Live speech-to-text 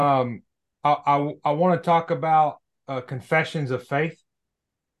Um, I want to talk about confessions of faith.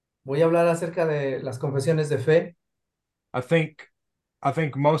 Voy a hablar acerca de las confesiones de fe. I think I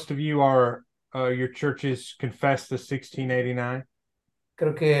think most of you are your churches confess the 1689.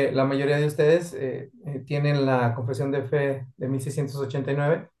 Creo que la mayoría de ustedes tienen la confesión de fe de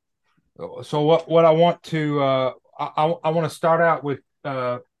 1689. So what I want to I want to start out with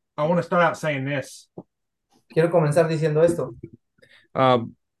I want to start out saying this. Quiero comenzar diciendo esto.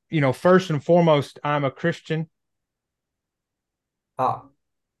 Um, First and foremost, I'm a Christian. Ah,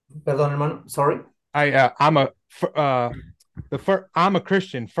 perdón, hermano. Sorry. I'm a the first I'm a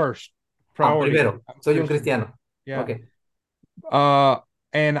Christian first priority. Primero, I'm a soy un Christian. cristiano. Yeah. Ok. Uh,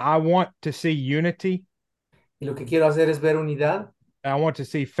 and I want to see unity. Y lo que quiero hacer es ver unidad, I want to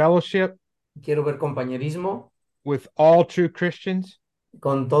see fellowship quiero ver compañerismo with all true Christians,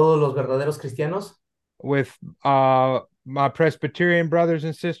 con todos los verdaderos cristianos, with my Presbyterian brothers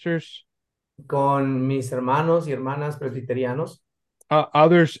and sisters, con mis hermanos y hermanas presbiterianos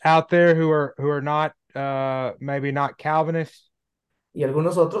others out there who are not maybe not Calvinists. y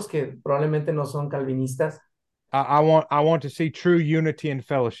algunos otros que probablemente no son calvinistas. I want to see true unity and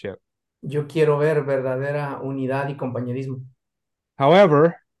fellowship. Yo quiero ver verdadera unidad y compañerismo.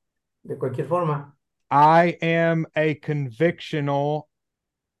 However, De cualquier forma, I am a convictional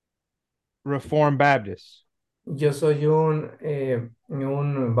Reformed Baptist. yo soy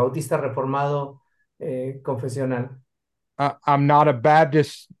un bautista reformado confesional. I'm not a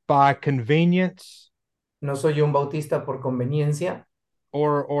Baptist by convenience No soy un bautista por conveniencia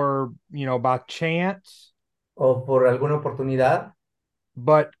or by chance, o por alguna oportunidad,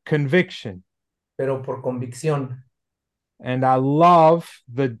 but conviction. pero por convicción. And I love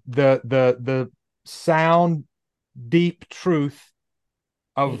the sound, deep truth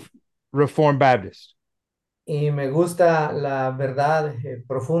Y, of Reformed Baptist. y me gusta la verdad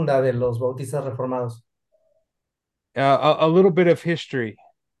profunda de los bautistas reformados. A little bit of history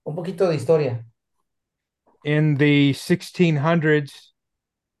Un poquito de historia. in the 1600s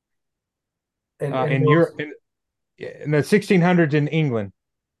En in los, Europe, in the 1600s in England.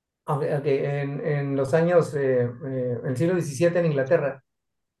 en los años, el siglo XVII en Inglaterra,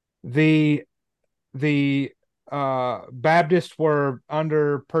 The the Baptists were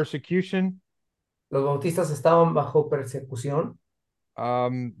under persecution. los bautistas estaban bajo persecución.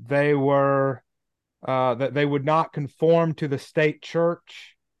 They were that they would not conform to the state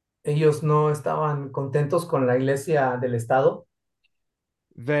church. Ellos no estaban contentos con la iglesia del Estado.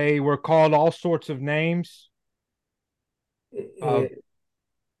 They were called all sorts of names. Eh, Uh, eh,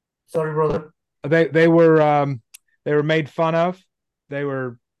 sorry, brother. they they were um, they were made fun of. They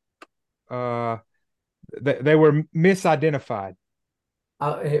were uh, they were misidentified,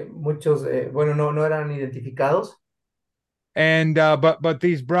 Muchos, bueno, no eran identificados, and but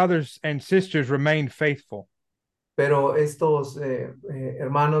these brothers and sisters remained faithful. pero estos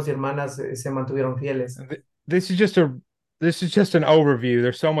hermanos y hermanas se mantuvieron fieles. This is just a this is just an overview.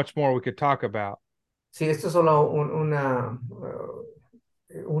 There's so much more we could talk about. Sí, esto es solo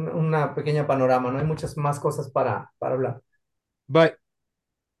una pequeña panorama, no hay muchas más cosas para hablar. But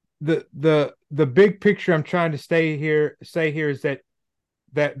the big picture I'm trying to say here is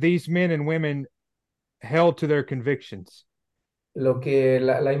that these men and women held to their convictions. La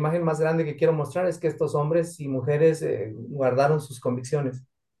imagen más grande que quiero mostrar es que estos hombres y mujeres guardaron sus convicciones.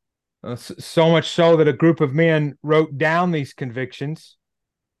 So much so that a group of men wrote down these convictions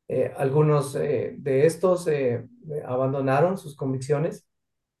Algunos de estos abandonaron sus convicciones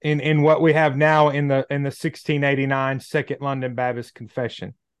in what we have now in the 1689 Second London Baptist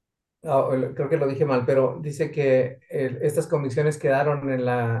Confession. creo que lo dije mal, pero dice que estas convicciones quedaron en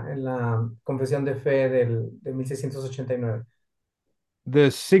la Confesión de Fe de 1689.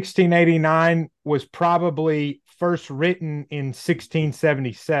 The 1689 was probably first written in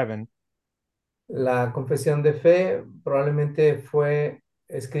 1677, La Confesión de Fe probablemente fue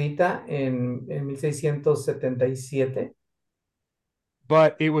escrita en 1677,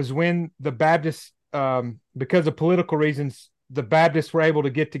 but it was when the Baptists, because of political reasons, the Baptists were able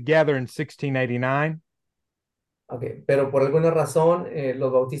to get together in 1689. okay, pero por alguna razón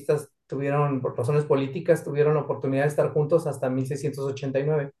los bautistas tuvieron, por razones políticas, tuvieron la oportunidad de estar juntos hasta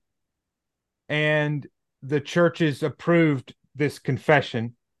 1689 And the churches approved this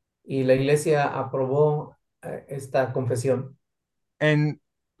confession. y la iglesia aprobó esta confesión. And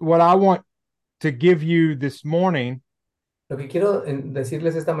what I want to give you this morning Lo que quiero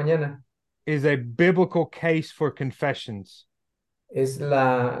decirles esta mañana is a biblical case for confessions. es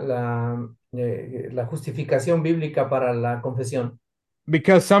la justificación bíblica para la confesión.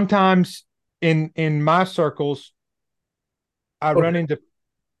 Because sometimes in my circles, I run Porque, into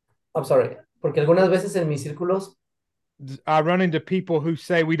I'm sorry, porque algunas veces en mis círculos I run into people who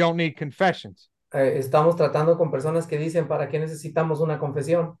say we don't need confessions. estamos tratando con personas que dicen, ¿para qué necesitamos una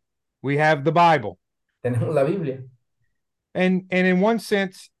confesión? We have the Bible. Tenemos la Biblia. And in one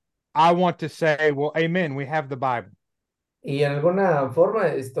sense, I want to say, well, amen, we have the Bible. Y en alguna forma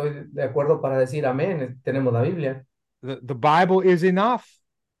estoy de acuerdo para decir amén, tenemos la Biblia. The Bible is enough.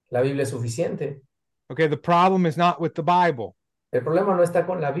 La Biblia es suficiente. Okay, the problem is not with the Bible. El problema no está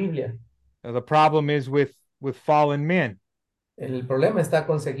con la Biblia. The problem is with fallen men. El problema está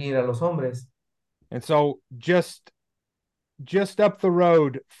con seguir a los hombres. And so just up the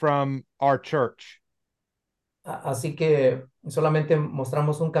road from our church, Así que solamente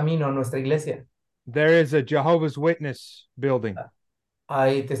mostramos un camino a nuestra iglesia. there is a Jehovah's Witness building.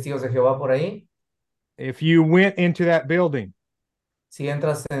 Hay testigos de Jehová por ahí. If you went into that building Si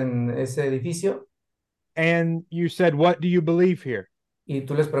entras en ese edificio and you said, "What do you believe here?" y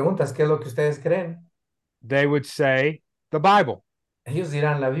tú les preguntas qué es lo que ustedes creen, They would say the Bible. ellos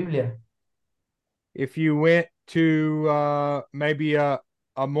dirán la Biblia. If you went to maybe a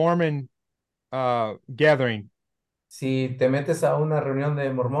Mormon gathering, Si te metes a una reunión de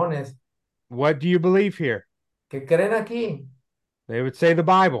mormones, what do you believe here? ¿qué creen aquí? They would say the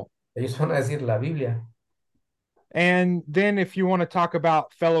Bible. Ellos van a decir la Biblia. And then if you want to talk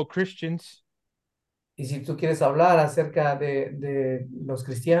about fellow Christians, Y si tú quieres hablar acerca de los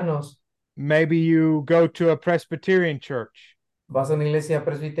cristianos, maybe you go to a Presbyterian church. vas a una iglesia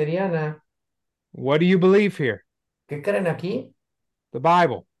presbiteriana, What do you believe here? ¿qué creen aquí? The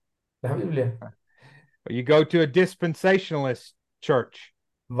Bible. La Biblia. Or you go to a dispensationalist church.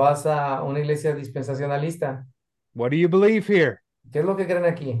 Vas a una iglesia dispensacionalista, What do you believe here? ¿qué es lo que creen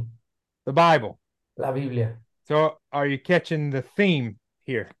aquí? The Bible. La Biblia. So are you catching the theme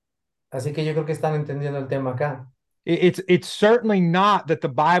here? Así que yo creo que están entendiendo el tema acá. It's certainly not that the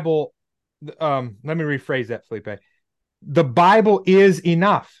Bible. Let me rephrase that, Felipe. The Bible is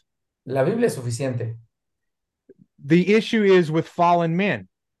enough. La Biblia es suficiente. The issue is with fallen men.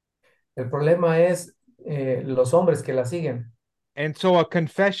 El problema es los hombres que la siguen. And so a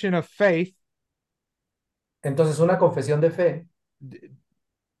confession of faith Entonces, una confesión de fe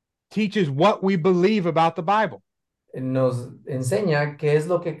teaches what we believe about the Bible. nos enseña qué es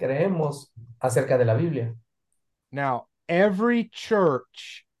lo que creemos acerca de la Biblia. Now, every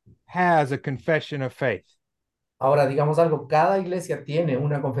church has a confession of faith. Ahora, digamos algo, cada iglesia tiene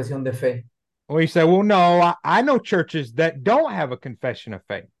una confesión de fe. Well, you say, well, no, I know churches that don't have a confession of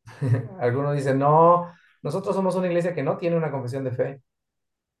faith. Algunos dicen, no, nosotros somos una iglesia que no tiene una confesión de fe.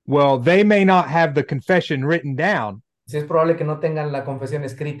 Well, they may not have the confession written down, Sí, es probable que no tengan la confesión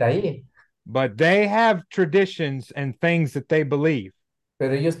escrita ahí, but they have traditions and things that they believe.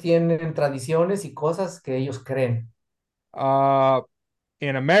 pero ellos tienen tradiciones y cosas que ellos creen.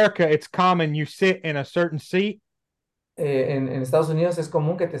 In America, it's common you sit in a certain seat En Estados Unidos es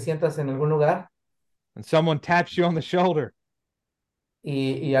común que te sientas en algún lugar and someone taps you on the shoulder.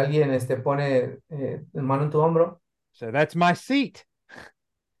 y alguien pone mano en tu hombro So that's my seat.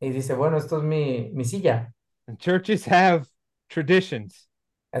 y dice, bueno, esto es mi silla. And churches have traditions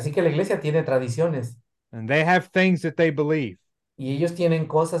Así que la iglesia tiene tradiciones and they have things that they believe. y ellos tienen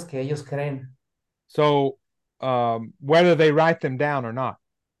cosas que ellos creen. So whether they write them down or not.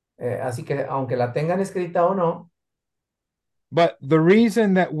 Así que aunque la tengan escrita o no, But the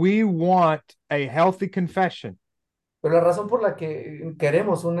reason that we want a healthy confession pero la razón por la que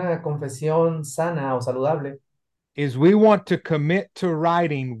queremos una confesión sana o saludable is we want to commit to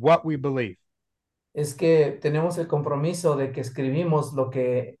writing what we believe. es que tenemos el compromiso de que escribimos lo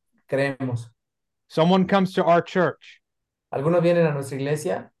que creemos. Someone comes to our church. Algunos vienen a nuestra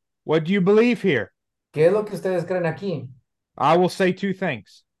iglesia. What do you believe here? ¿Qué es lo que ustedes creen aquí? I will say two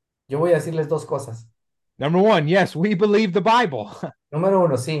things. Yo voy a decirles dos cosas. Number one, yes, we believe the Bible. Número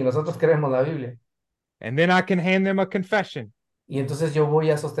uno, sí, nosotros creemos la Biblia. And then I can hand them a confession. Y entonces yo voy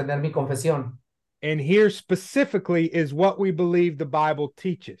a sostener mi confesión. And here specifically is what we believe the Bible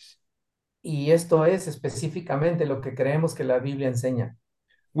teaches. Y esto es específicamente lo que creemos que la Biblia enseña.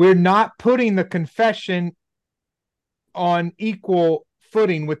 We're not putting the confession on equal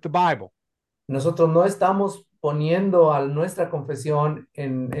footing with the Bible. Nosotros no estamos poniendo a nuestra confesión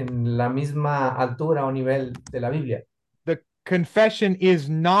en la misma altura o nivel de la Biblia. The confession is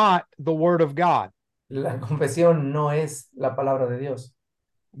not the Word of God. La confesión no es la palabra de Dios.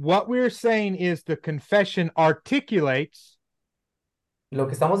 What we're saying is the confession articulates, Lo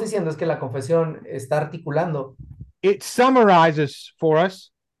que estamos diciendo es que la confesión está articulando, it summarizes for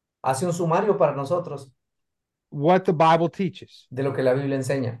us hace un sumario para nosotros what the Bible teaches. de lo que la Biblia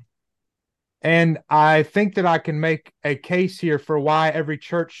enseña. And I think that I can make a case here for why every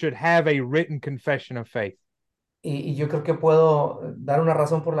church should have a written confession of faith. Y yo creo que puedo dar una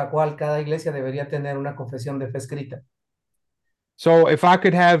razón por la cual cada iglesia debería tener una confesión de fe escrita. So if I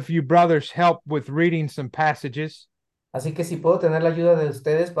could have you brothers help with reading some passages, Así que si puedo tener la ayuda de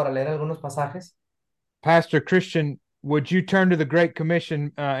ustedes para leer algunos pasajes. Pastor Christian, would you turn to the Great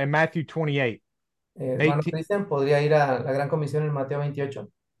Commission in Matthew 28? Hermano 18, Cristian, podría ir a la Gran Comisión en Mateo 28,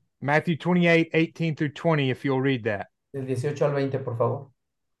 Matthew 28, 18 through 20, if you'll read that. del 18 al 20, por favor.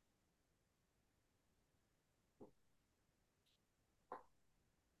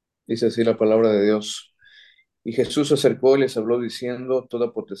 Dice así la palabra de Dios. Y Jesús se acercó y les habló diciendo,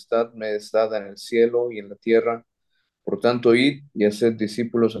 Toda potestad me es dada en el cielo y en la tierra. Por tanto, id y haced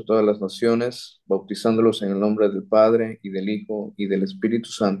discípulos a todas las naciones, bautizándolos en el nombre del Padre y del Hijo y del Espíritu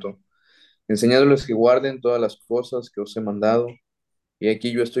Santo, enseñándoles que guarden todas las cosas que os he mandado. Y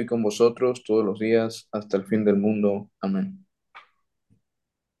aquí yo estoy con vosotros todos los días hasta el fin del mundo. Amén.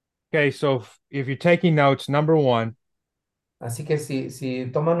 Okay, so if you're taking notes, number one, Así que si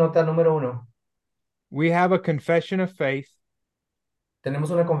toma nota número 1, we have a confession of faith tenemos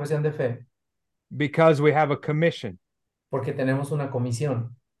una confesión de fe because we have a commission, porque tenemos una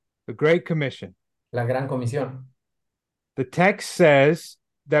comisión, the Great Commission. la Gran Comisión. The text says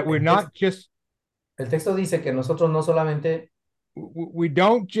that we're El not texto, just el texto dice que nosotros no solamente, we're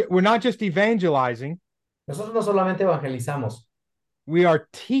not just evangelizing, nosotros no solamente evangelizamos, we are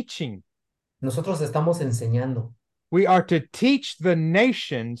teaching. nosotros estamos enseñando. We are to teach the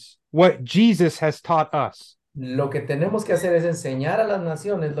nations what Jesus has taught us. Lo que tenemos que hacer es enseñar a las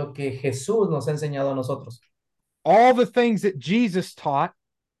naciones lo que Jesús nos ha enseñado a nosotros. All the things that Jesus taught,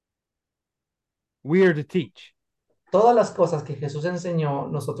 we are to teach. Todas las cosas que Jesús enseñó,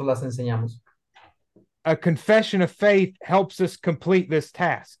 nosotros las enseñamos. A confession of faith helps us complete this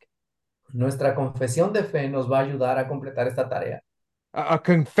task. Nuestra confesión de fe nos va a ayudar a completar esta tarea. A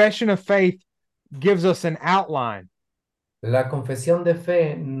confession of faith gives us an outline. La confesión de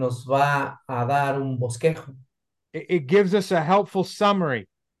fe nos va a dar un bosquejo, It gives us a helpful summary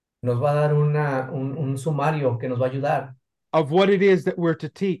nos va a dar un sumario que nos va a ayudar of what it is that we're to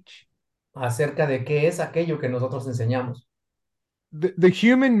teach. acerca de qué es aquello que nosotros enseñamos. The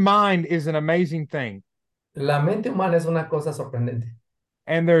human mind is an amazing thing, La mente humana es una cosa sorprendente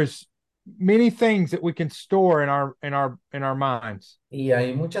and there's many things that we can store in our minds. y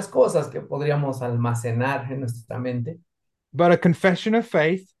hay muchas cosas que podríamos almacenar en nuestra mente, But a confession of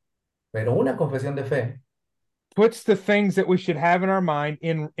faith pero una confesión de fe puts the things that we should have in our mind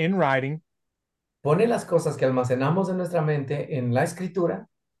in writing. pone las cosas que almacenamos en nuestra mente en la escritura.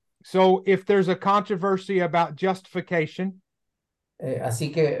 So if there's a controversy about justification,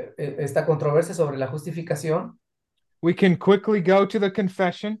 Así que esta controversia sobre la justificación, we can quickly go to the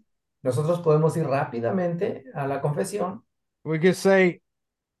confession. nosotros podemos ir rápidamente a la confesión We can say,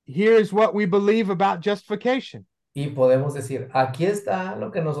 here's what we believe about justification. y podemos decir, aquí está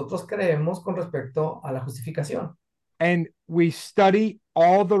lo que nosotros creemos con respecto a la justificación. And we study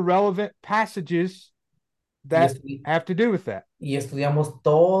all the relevant passages that have to do with that. Y estudiamos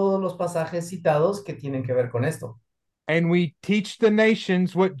todos los pasajes citados que tienen que ver con esto. And we teach the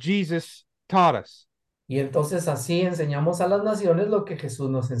nations what Jesus taught us. Y entonces así enseñamos a las naciones lo que Jesús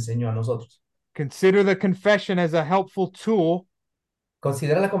nos enseñó a nosotros. Consider the confession as a helpful tool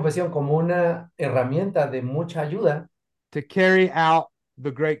Considera la confesión como una herramienta de mucha ayuda to carry out the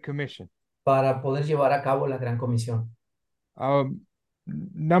Great Commission. para poder llevar a cabo la Gran Comisión.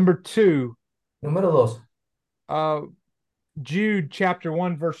 Number 2, Número 2, Jude chapter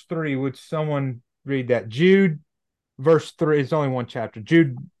 1, verse 3. Would someone read that? Jude verse 3. It's only one chapter.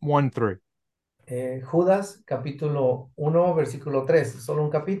 Jude 1, 3. Judas capítulo 1, versículo 3. Solo un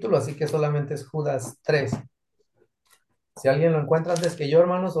capítulo, así que solamente es Judas 3. Si alguien lo encuentra antes que yo,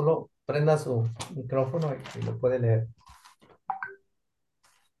 hermano, solo prenda su micrófono y lo puede leer.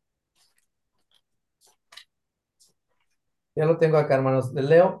 Ya lo tengo acá, hermanos. Les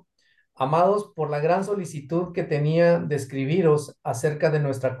leo. Amados, por la gran solicitud que tenía de escribiros acerca de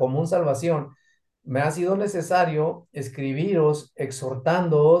nuestra común salvación, me ha sido necesario escribiros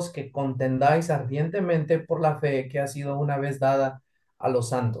exhortándoos que contendáis ardientemente por la fe que ha sido una vez dada a los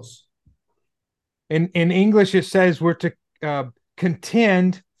santos. In English, it says we're to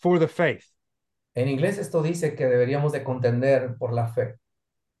contend for the faith. En inglés esto dice que deberíamos de contender por la fe.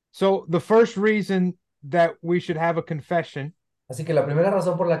 So the first reason that we should have a confession Así que la primera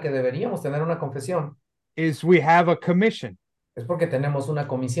razón por la que deberíamos tener una confesión is we have a commission. es porque tenemos una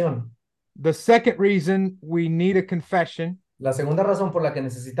comisión. The second reason we need a confession La segunda razón por la que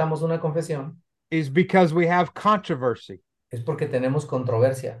necesitamos una confesión is because we have controversy. es porque tenemos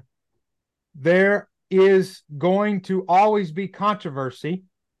controversia. there is going to always be controversy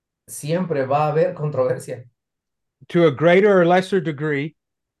Siempre va a haber controversia to a greater or lesser degree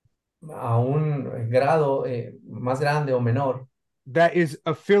a un grado más grande o menor that is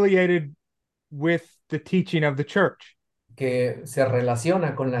affiliated with the teaching of the church. que se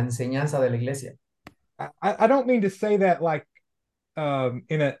relaciona con la enseñanza de la iglesia. I don't mean to say that like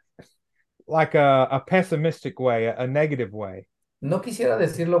in a pessimistic way, a negative way, No quisiera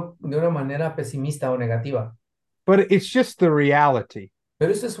decirlo de una manera pesimista o negativa, but it's just the reality.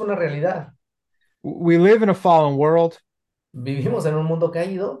 pero eso es una realidad. We live in a fallen world. Vivimos en un mundo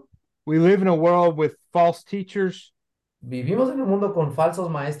caído, We live in a world with false teachers. vivimos en un mundo con falsos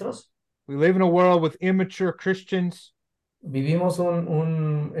maestros, We live in a world with immature Christians. vivimos en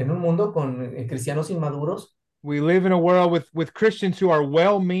un mundo con cristianos inmaduros, We live in a world with Christians who are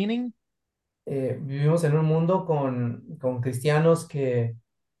well-meaning, vivimos en un mundo con cristianos que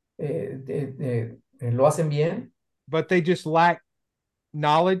lo hacen bien, but they just lack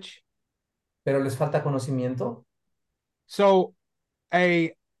knowledge. pero les falta conocimiento. So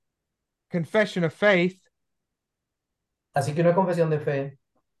a confession of faith Así que una confesión de fe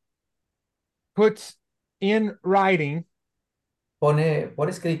puts in writing, pone por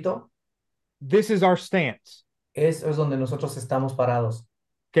escrito, this is our stance. eso es donde nosotros estamos parados.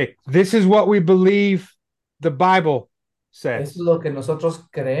 Okay, this is what we believe the Bible says. Eso es lo que nosotros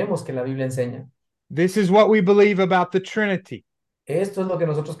creemos que la Biblia enseña. This is what we believe about the Trinity. Esto es lo que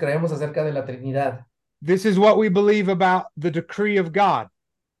nosotros creemos acerca de la Trinidad. This is what we believe about the decree of God.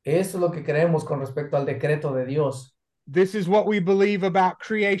 Esto es lo que creemos con respecto al decreto de Dios. This is what we believe about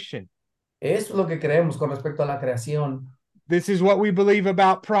creation. Esto es lo que creemos con respecto a la creación. This is what we believe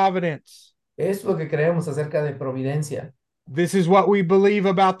about providence. Esto es lo que creemos acerca de providencia. This is what we believe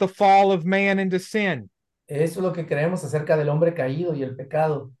about the fall of man into sin. Esto es lo que creemos acerca del hombre caído y el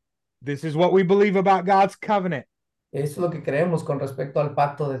pecado. This is what we believe about God's covenant. Esto es lo que creemos con respecto al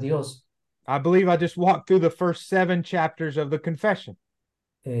pacto de Dios. I believe I just walked through the first 7 chapters of the confession.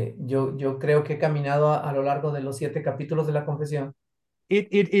 Yo creo que he caminado a lo largo de los 7 capítulos de la confesión. It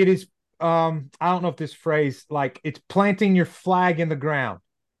is I don't know if this phrase, like, it's planting your flag in the ground.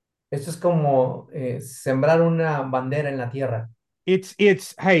 Esto es como sembrar una bandera en la tierra. It's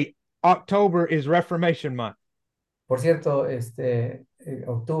hey, October is Reformation month. Por cierto,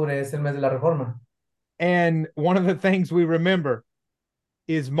 octubre es el mes de la Reforma. And one of the things we remember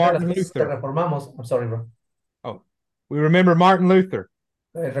is Una de las Martin cosas que Luther. reformamos, I'm sorry, bro. Oh, we remember Martin Luther.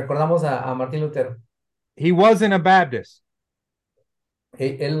 Recordamos a Martín Lutero. He wasn't a Baptist.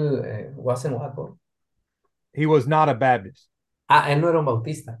 Él wasn't what, bro? He was not a Baptist. Él no era un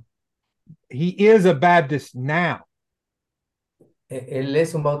bautista. He is a Baptist now. Él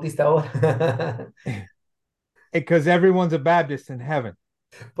es un bautista ahora. Because everyone's a Baptist in heaven.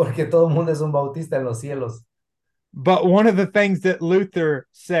 Porque todo el mundo es un bautista en los cielos. But one of the things that Luther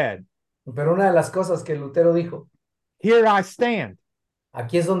said, Pero una de las cosas que Lutero dijo, here I stand.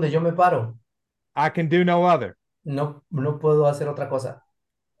 aquí es donde yo me paro. I can do no other. No puedo hacer otra cosa.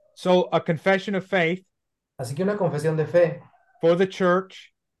 So a confession of faith Así que una confesión de fe for the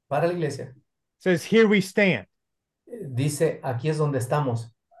church para la iglesia says, here we stand. dice, aquí es donde estamos.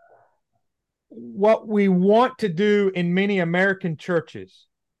 What we want to do in many American churches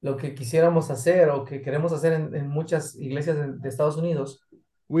Lo que quisiéramos hacer o que queremos hacer en muchas iglesias de Estados Unidos,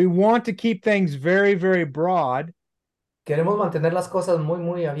 we want to keep things very, very broad. queremos mantener las cosas muy,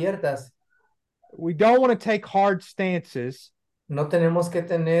 muy abiertas. We don't want to take hard stances No tenemos que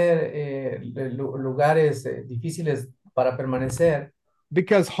tener lugares difíciles para permanecer,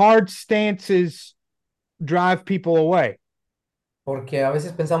 because hard stances drive people away. porque a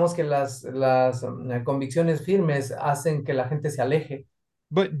veces pensamos que las convicciones firmes hacen que la gente se aleje.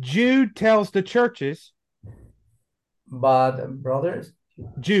 But Jude tells the churches, But brothers,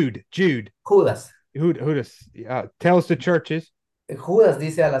 Jude Judas tells the churches, Judas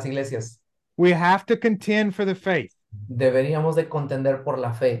dice a las iglesias, we have to contend for the faith. deberíamos de contender por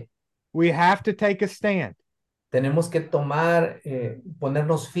la fe. We have to take a stand. Tenemos que tomar,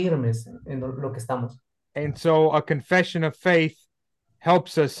 ponernos firmes en lo que estamos. And so a confession of faith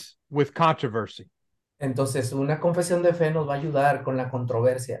helps us with controversy. Entonces, una confesión de fe nos va a ayudar con la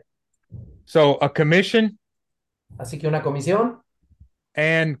controversia. So a commission Así que una comisión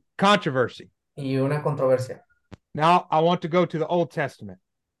and controversy. y una controversia. Now I want to go to the Old Testament.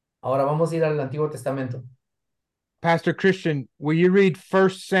 Ahora vamos a ir al Antiguo Testamento. Pastor Christian, will you read 1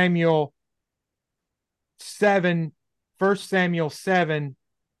 Samuel 7, verse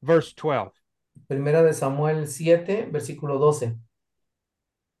 12? Primera de Samuel 7, versículo 12.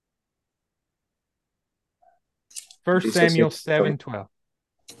 1 Dice Samuel así, 7:12.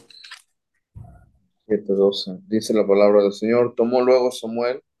 7:12. Dice la palabra del Señor. Tomó luego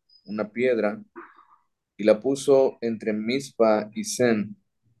Samuel una piedra y la puso entre Mizpa y Sen,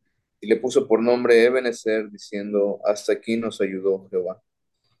 y le puso por nombre Ebenezer, diciendo, hasta aquí nos ayudó Jehová.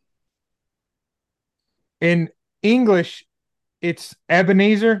 In English, it's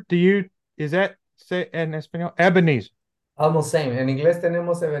Ebenezer. Is that say in Espanol? Ebenezer. Almost same. En inglés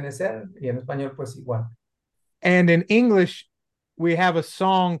tenemos Ebenezer y en español pues igual. And in English, we have a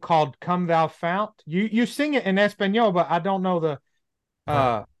song called "Come Thou Fount." You sing it in Espanol, but I don't know the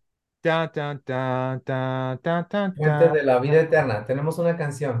Ah, dun dun dun dun dun dun Fuente dun. de la vida eterna. Tenemos una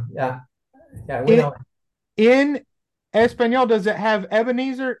canción. Ya, ya, In, bueno. in Espanol, does it have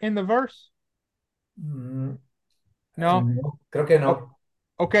Ebenezer in the verse? Mm, No. no, creo que O- no.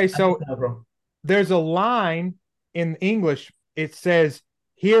 Okay, so No, bro. there's a line in English. It says,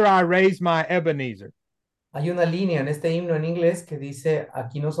 "Here I raise my Ebenezer," Hay una línea en este himno en inglés que dice,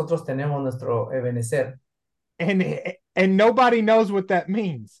 aquí nosotros tenemos nuestro Ebenezer. and nobody knows what that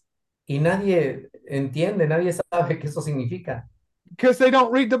means Y nadie entiende, nadie sabe qué eso significa. because they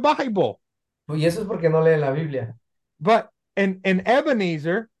don't read the Bible. Y eso es porque no leen la Biblia. But in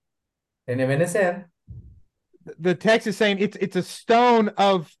Ebenezer, En Ebenezer, the text is saying it's a stone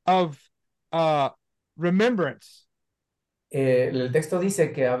of uh remembrance. El texto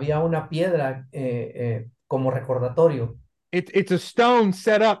dice que había una piedra como recordatorio. It's a stone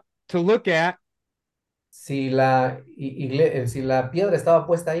set up to look at Si la piedra estaba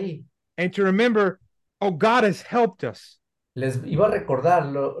puesta ahí, and to remember, oh, God has helped us. les iba a recordar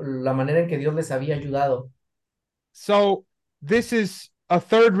la manera en que Dios les había ayudado. So this is a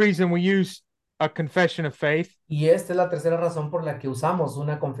third reason we use a confession of faith. Y esta es la tercera razón por la que usamos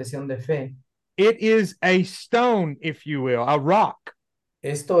una confesión de fe. It is a stone, if you will, a rock,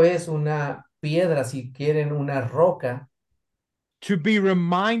 Esto es una piedra, si quieren, una roca to be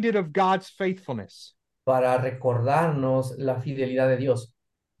reminded of God's faithfulness, para recordarnos la fidelidad de Dios.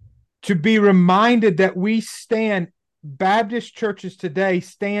 to be reminded that we stand, Baptist churches today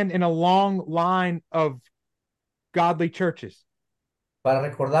stand in a long line of godly churches. Para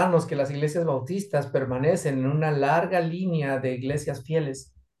recordarnos que las iglesias bautistas permanecen en una larga línea de iglesias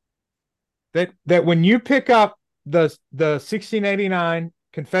fieles. That when you pick up the 1689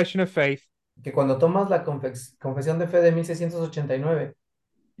 Confession of Faith, Que cuando tomas la confesión de fe de 1689,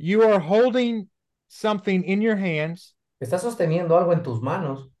 you are holding something in your hands estás sosteniendo algo en tus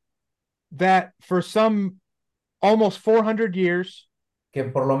manos that for some almost 400 years, que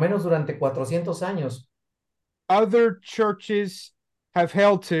por lo menos durante 400 años other churches have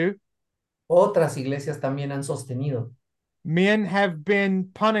held to. otras iglesias también han sostenido. Men have been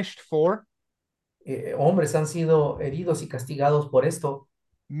punished for. Hombres han sido heridos y castigados por esto.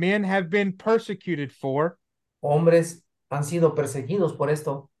 Men have been persecuted for. Hombres han sido perseguidos por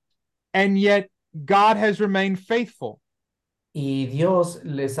esto. And yet God has remained faithful. Y Dios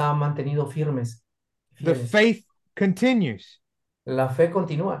les ha mantenido firmes. The Fieles. faith continues. La fe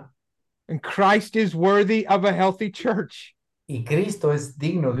continúa. And Christ is worthy of a healthy church. Y Cristo es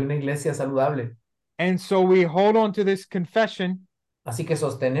digno de una iglesia saludable. And so we hold on to this confession. Así que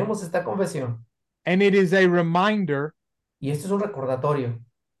sostenemos esta confesión. And it is a reminder Y esto es un recordatorio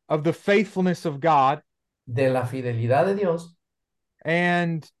of the faithfulness of God de la fidelidad de Dios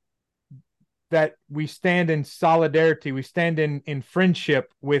and that we stand in solidarity, we stand in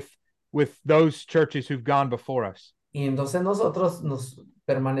friendship with those churches who've gone before us. y entonces nosotros nos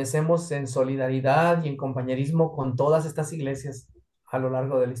permanecemos en solidaridad y en compañerismo con todas estas iglesias a lo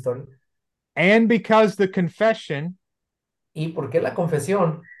largo de la historia. And because the confession Y porque la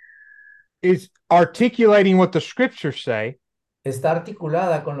confesión is articulating what the scriptures say, está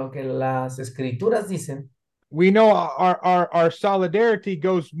articulada con lo que las escrituras dicen, we know our solidarity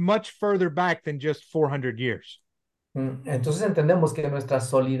goes much further back than just 400 years. entonces entendemos que nuestra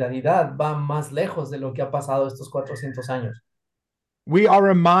solidaridad va más lejos de lo que ha pasado estos 400 años. We are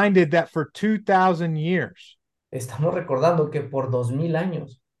reminded that for 2,000 years, Estamos recordando que por 2000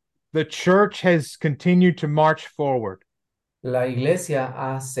 años the church has continued to march forward. la iglesia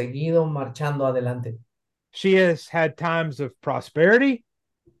ha seguido marchando adelante. She has had times of prosperity.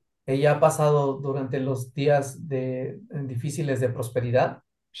 Ella ha pasado durante los días difíciles de prosperidad.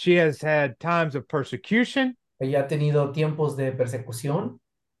 She has had times of persecution. Ella ha tenido tiempos de persecución.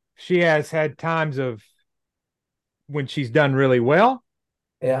 She has had times of when she's done really well.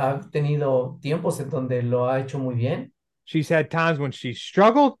 Ha tenido tiempos en donde lo ha hecho muy bien. She's had times when she's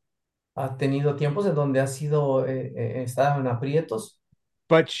struggled. Ha tenido tiempos en donde ha sido estado en aprietos.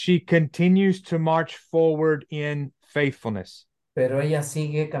 But she continues to march forward in faithfulness. Pero ella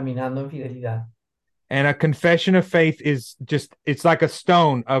sigue caminando en fidelidad. And a confession of faith is just, it's like a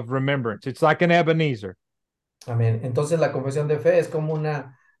stone of remembrance. It's like an Ebenezer. Amén. Entonces la confesión de fe es como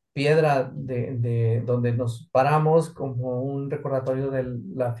una piedra de donde nos paramos como un recordatorio de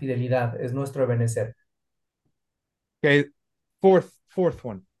la fidelidad. Es nuestro Ebenezer. Okay. Fourth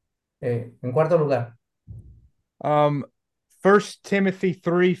one. En cuarto lugar, 1 Timothy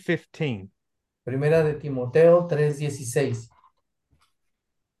 3:15. Primera de Timoteo 3:16.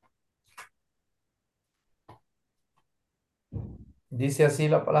 Dice así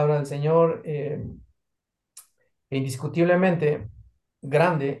la palabra del Señor, indiscutiblemente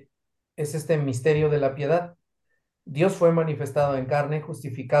grande es este misterio de la piedad. Dios fue manifestado en carne,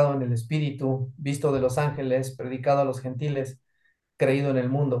 justificado en el Espíritu, visto de los ángeles, predicado a los gentiles, creído en el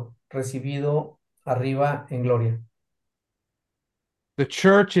mundo, recibido arriba en gloria. The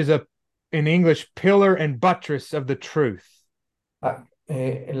church is in English, pillar and buttress of the truth.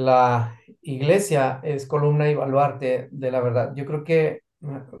 La iglesia es columna y baluarte de la verdad. Yo creo que,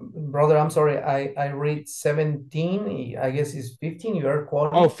 brother, I'm sorry, I read 17, I guess it's 15, you are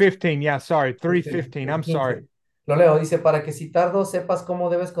quoting. Oh, 15, yeah, sorry, 3:15, I'm sorry. Lo leo, dice, para que si tardo sepas cómo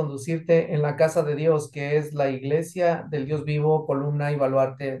debes conducirte en la casa de Dios, que es la iglesia del Dios vivo, columna y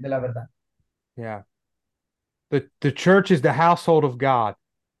baluarte de la verdad. Yeah. The church is the household of God.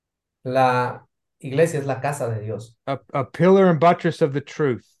 La iglesia es la casa de Dios. A pillar and buttress of the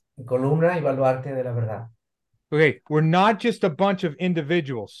truth. Columna y baluarte de la verdad. Okay, we're not just a bunch of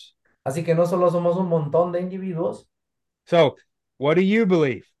individuals. Así que no solo somos un montón de individuos. So, what do you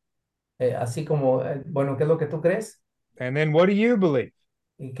believe? Así como, bueno, ¿qué es lo que tú crees? And then what do you believe?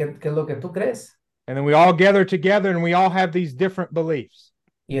 ¿Y qué es lo que tú crees? And then we all gather together and we all have these different beliefs.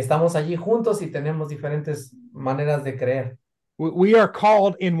 Y estamos allí juntos y tenemos diferentes maneras de creer. We are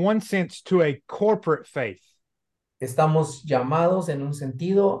called in one sense to a corporate faith. Estamos llamados en un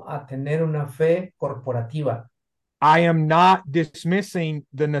sentido a tener una fe corporativa. I am not dismissing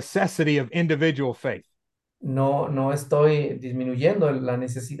the necessity of individual faith. No estoy disminuyendo la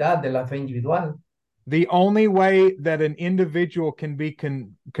necesidad de la fe individual. The only way that an individual can be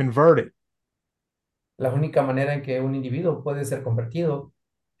converted La única manera en que un individuo puede ser convertido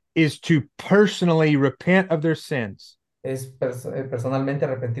is to personally repent of their sins es personalmente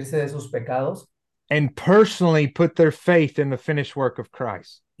arrepentirse de sus pecados and personally put their faith in the finished work of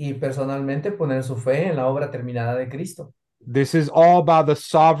Christ. y personalmente poner su fe en la obra terminada de Cristo. This is all by the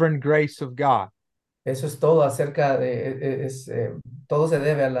sovereign grace of God. Eso es todo acerca de, todo se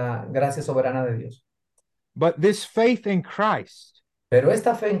debe a la gracia soberana de Dios. But this faith in Christ Pero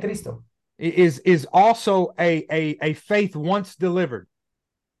esta fe en Cristo is also a faith once delivered.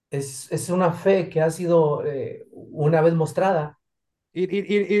 es una fe que ha sido una vez mostrada. It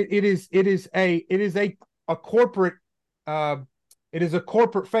is a corporate it is a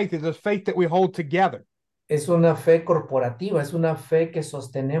corporate faith. It's a faith that we hold together. Es una fe corporativa, es una fe que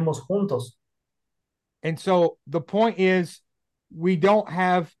sostenemos juntos. And so the point is, we don't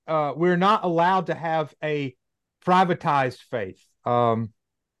have, we're not allowed to have a privatized faith,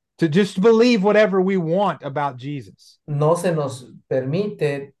 to just believe whatever we want about Jesus. No se nos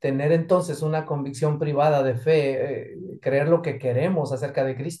permite tener entonces una convicción privada de fe, creer lo que queremos acerca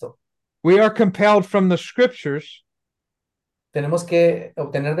de Cristo. We are compelled from the scriptures Tenemos que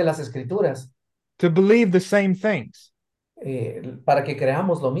obtener de las escrituras to believe the same things. Para que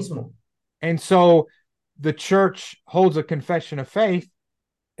creamos lo mismo. And so the church holds a confession of faith.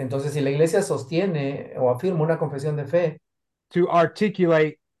 Entonces, si la iglesia sostiene o afirma una confesión de fe, to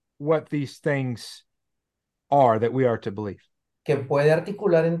articulate what these things are that we are to believe. Que puede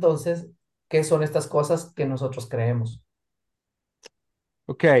articular entonces qué son estas cosas que nosotros creemos.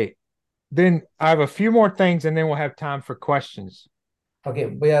 Okay, then I have a few more things and then we'll have time for questions. Okay,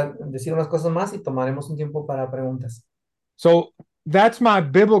 voy a decir unas cosas más y tomaremos un tiempo para preguntas. So that's my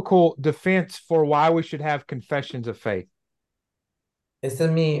biblical defense for why we should have confessions of faith. Esta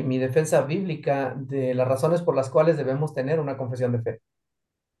es mi defensa bíblica de las razones por las cuales debemos tener una confesión de fe.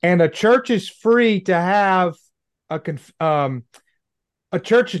 And a church is free to have a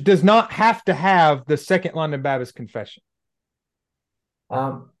church does not have to have the Second London Baptist Confession.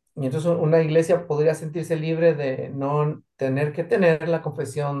 Y entonces una iglesia podría sentirse libre de no tener que tener la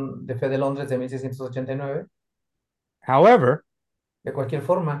confesión de fe de Londres de 1689. However, de cualquier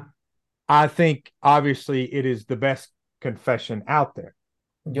forma, I think obviously it is the best confession out there.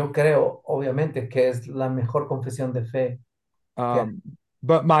 Yo creo, obviamente, que es la mejor confesión de fe.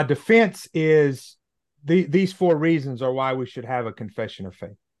 But my defense is these four reasons are why we should have a confession of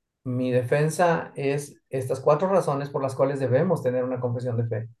faith. Mi defensa es estas cuatro razones por las cuales debemos tener una confesión de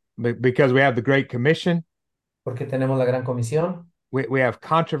fe. Because we have the Great Commission. Porque tenemos la Gran Comisión. We have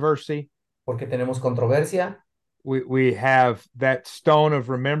controversy. porque tenemos controversia, We have that stone of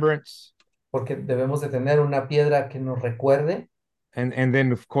remembrance. porque debemos de tener una piedra que nos recuerde And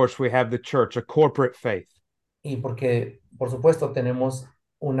then, of course, we have the church, a corporate faith. y porque, por supuesto, tenemos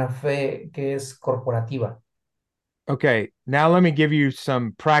una fe que es corporativa. Okay, now let me give you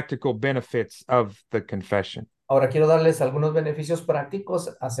some practical benefits of the confession. Ahora quiero darles algunos beneficios prácticos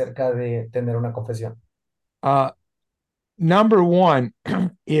acerca de tener una confesión. Uh, number one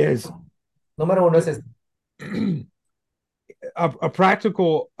is Número uno es este. a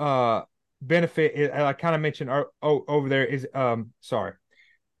practical benefit. I kind of mentioned over there is sorry.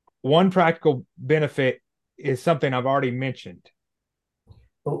 One practical benefit is something I've already mentioned,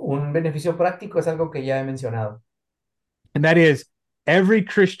 Un beneficio práctico es algo que ya he mencionado. and that is every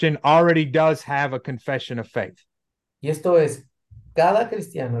Christian already does have a confession of faith. Y esto es, cada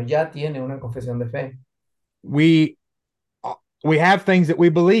cristiano ya tiene una confesión de fe. We have things that we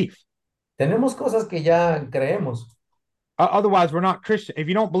believe. Tenemos cosas que ya creemos. Otherwise, we're not Christian. If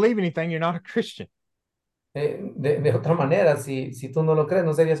you don't believe anything, you're not a Christian. De otra manera, si tú no lo crees,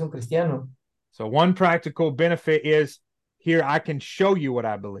 no serías un cristiano. So one practical benefit is here I can show you what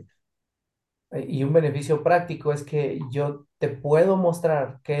I believe. Y un beneficio práctico es que yo te puedo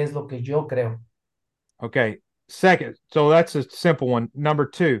mostrar qué es lo que yo creo. Okay. Second, so that's a simple one. Number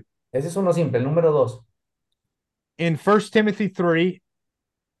two, Ese es uno simple. El número dos, in 1 Timothy 3,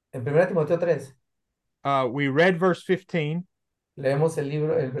 en 1 Timoteo 3, we read verse 15. leemos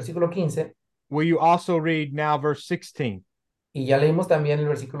el versículo 15, Will you also read now verse 16? y ya leímos también el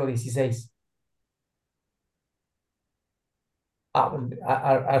versículo 16. I'll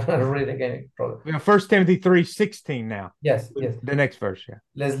read it again, brother. 1 Timothy 3:16 now. Yes, yes. The next verse, yeah.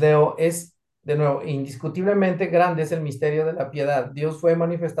 Les leo, de nuevo, indiscutiblemente grande es el misterio de la piedad. Dios fue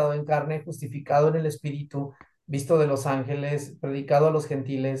manifestado en carne, justificado en el Espíritu, visto de los ángeles, predicado a los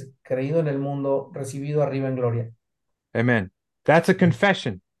gentiles, creído en el mundo, recibido arriba en gloria. Amen. That's a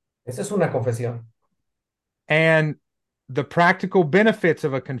confession. Esa es una confesión. And the practical benefits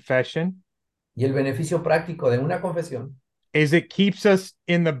of a confession Y el beneficio práctico de una confesión is it keeps us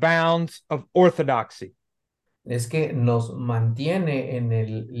in the bounds of orthodoxy. es que nos mantiene en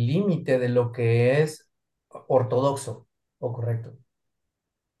el límite de lo que es ortodoxo o correcto.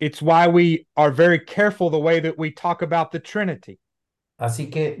 It's why we are very careful the way that we talk about the Trinity. Así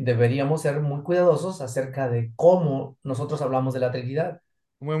que deberíamos ser muy cuidadosos acerca de cómo nosotros hablamos de la Trinidad.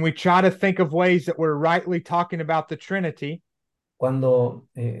 When we try to think of ways that we're rightly talking about the Trinity, Cuando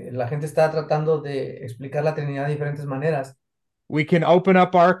la gente está tratando de explicar la Trinidad de diferentes maneras, we can open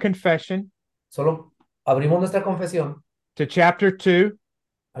up our confession solo abrimos nuestra confesión to chapter 2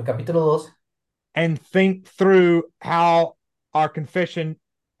 al capítulo 2 and think through how our confession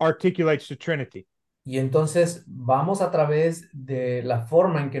articulates the Trinity. y entonces vamos a través de la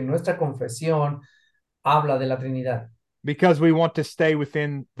forma en que nuestra confesión habla de la Trinidad, Because we want to stay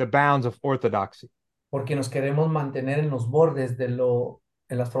within the bounds of orthodoxy. porque nos queremos mantener en los bordes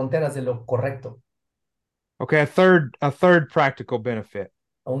en las fronteras de lo correcto. Okay, a third practical benefit.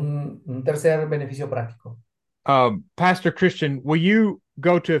 Un tercer beneficio práctico. Pastor Christian, will you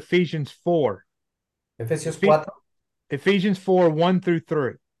go to Ephesians 4? Efesios 4, Ephesians 4, 1 through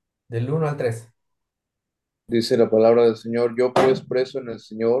 3. del 1 al 3. Dice la palabra del Señor: Yo pues preso en el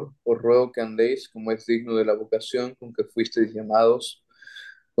Señor, os ruego que andéis como es digno de la vocación con que fuisteis llamados,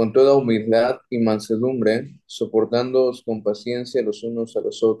 con toda humildad y mansedumbre, soportándoos con paciencia los unos a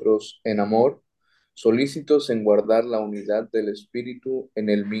los otros en amor, solícitos en guardar la unidad del Espíritu en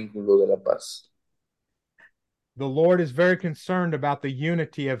el vínculo de la paz. The Lord is very concerned about the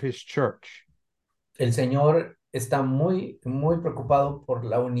unity of his church. El Señor está muy, muy preocupado por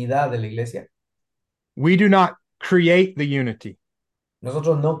la unidad de la iglesia. We do not create the unity.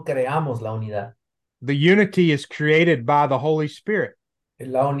 Nosotros no creamos la unidad. The unity is created by the Holy Spirit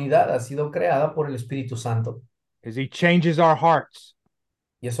La unidad ha sido creada por el Espíritu Santo as he changes our hearts,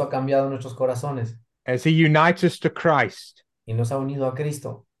 y eso ha cambiado nuestros corazones as he unites us to Christ. y nos ha unido a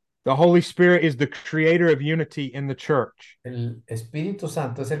Cristo. The Holy Spirit is the creator of unity in the church. El Espíritu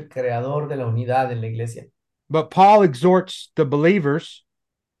Santo es el creador de la unidad en la iglesia. But Paul exhorts the believers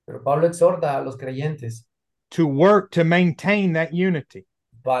Pero Pablo exhorta a los creyentes to work to maintain that unity.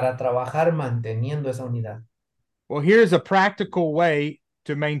 para trabajar manteniendo esa unidad. Well, here's a practical way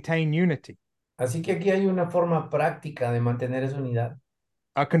to maintain unity: Así que aquí hay una forma práctica de mantener esa unidad,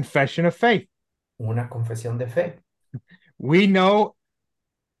 a confession of faith. una confesión de fe. We know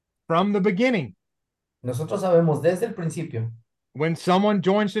from the beginning Nosotros sabemos desde el principio, when someone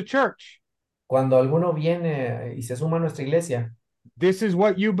joins the church, cuando alguno viene y se suma a nuestra iglesia, this is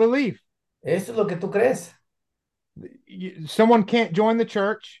what you believe. esto es lo que tú crees. Someone can't join the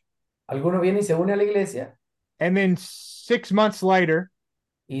church Alguno viene y se une a la iglesia and then 6 months later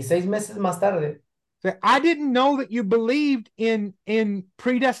y 6 meses más tarde, say, I didn't know that you believed in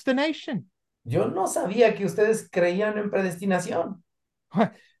predestination. yo no sabía que ustedes creían en predestinación.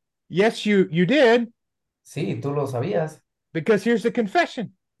 Yes, you did, Sí, tú lo sabías, because here's the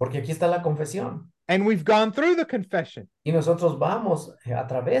confession. porque aquí está la confesión. And we've gone through the confession. Y nosotros vamos a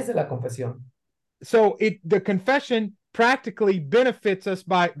través de la confesión. So the confession practically benefits us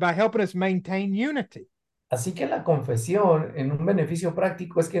by helping us maintain unity. Así que la confesión, en un beneficio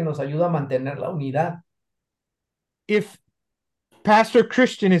práctico, es que nos ayuda a mantener la unidad. If Pastor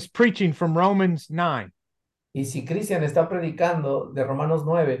Christian is preaching from Romans 9, Y si Cristian está predicando de Romanos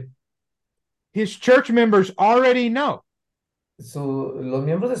 9, his church members already know. los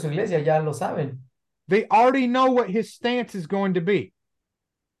miembros de su iglesia ya lo saben. They already know what his stance is going to be.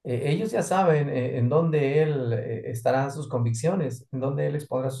 Ellos ya saben en dónde él estará sus convicciones, en dónde él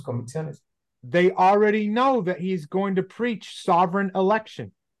expondrá sus convicciones. They already know that he's going to preach sovereign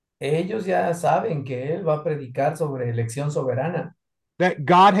election, Ellos ya saben que él va a predicar sobre elección soberana, that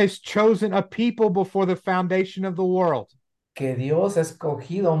God has chosen a people before the foundation of the world. que Dios ha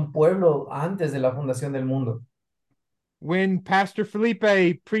escogido a un pueblo antes de la fundación del mundo. When Pastor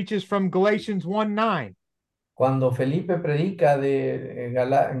Felipe preaches from Galatians 1:9 Cuando Felipe predica de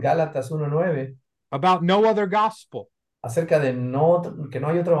Gálatas 1:9 about no other gospel, acerca de que no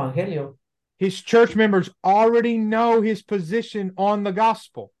hay otro evangelio, his church members already know his position on the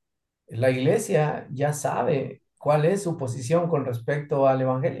gospel. la iglesia ya sabe cuál es su posición con respecto al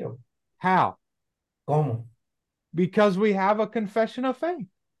evangelio. How? ¿Cómo? Because we have a confession of faith.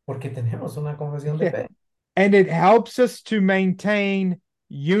 Porque tenemos una confesión de fe. And it helps us to maintain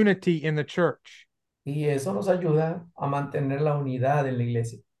unity in the church. Y eso nos ayuda a mantener la unidad en la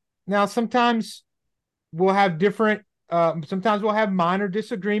iglesia. Now, sometimes we'll have minor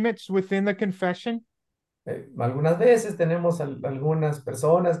disagreements within the confession. Algunas veces tenemos algunas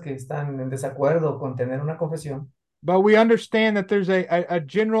personas que están en desacuerdo con tener una confesión, But we understand that there's a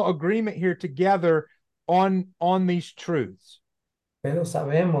general agreement here together on these truths. pero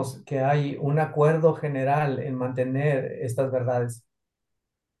sabemos que hay un acuerdo general en mantener estas verdades.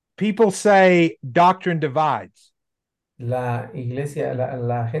 People say doctrine divides. La iglesia,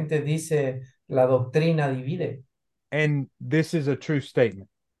 la gente dice, la doctrina divide. And this is a true statement.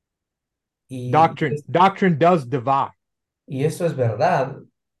 Y, Doctrine does divide. y eso es verdad.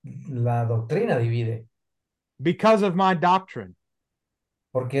 La doctrina divide. Because of my doctrine,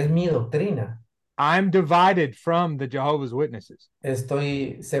 Porque es mi doctrina. I'm divided from the Jehovah's Witnesses.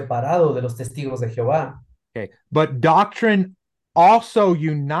 Estoy separado de los testigos de Jehová. Okay. But doctrine also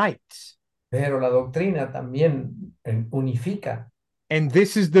unites. Pero la doctrina también unifica. And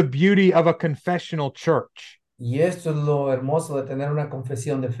this is the beauty of a confessional church. Y esto es lo hermoso de tener una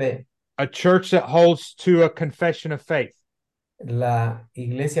confesión de fe. A church that holds to a confession of faith. La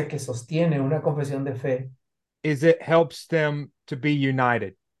iglesia que sostiene una confesión de fe, is it helps them to be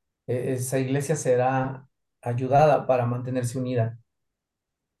united. esa iglesia será ayudada para mantenerse unida.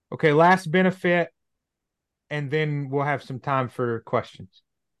 Okay, last benefit, and then we'll have some time for questions.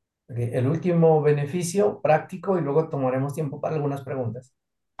 Okay, el último beneficio práctico y luego tomaremos tiempo para algunas preguntas.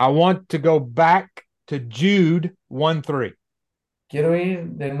 I want to go back to Jude 1:3. Quiero ir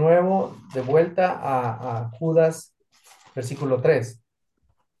de nuevo, de vuelta a Judas, versículo 3.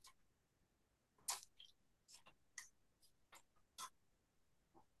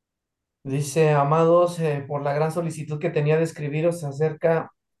 Dice, amados, por la gran solicitud que tenía de escribiros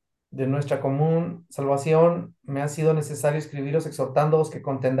acerca de nuestra común salvación, me ha sido necesario escribiros exhortándoos que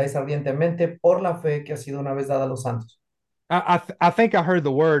contendáis ardientemente por la fe que ha sido una vez dada a los santos. I think I heard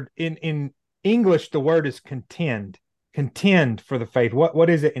the word in English. The word is contend for the faith. What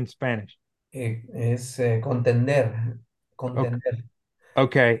is it in Spanish? Es contender.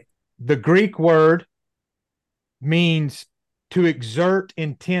 Okay. The Greek word means to exert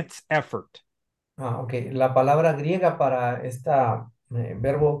intense effort. Ok. La palabra griega para esta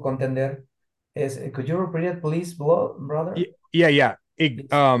verbo contender es, could you repeat it, please, brother? Yeah.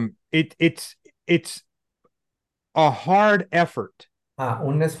 It's a hard effort.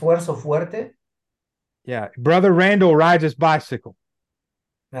 Un esfuerzo fuerte. Yeah. Brother Randall rides his bicycle.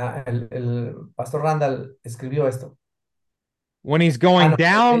 El pastor Randall escribió esto. When he's going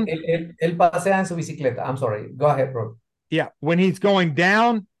down. Él pasea en su bicicleta. I'm sorry. Go ahead, bro. Yeah. When he's going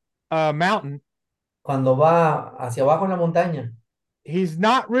down a mountain. Cuando va hacia abajo en la montaña. He's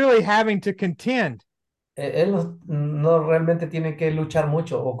not really having to contend. Él no realmente tiene que luchar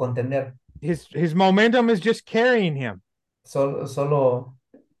mucho o contender. His momentum is just carrying him. Solo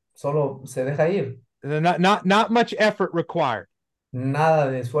se deja ir. Not much effort required. Nada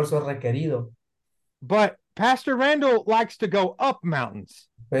de esfuerzo es requerido, But Pastor Randall likes to go up mountains.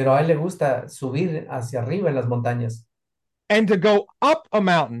 pero a él le gusta subir hacia arriba en las montañas. And to go up a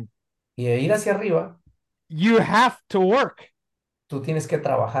mountain, Y de ir hacia arriba, you have to work. tú tienes que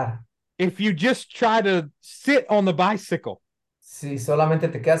trabajar. If you just try to sit on the bicycle, Si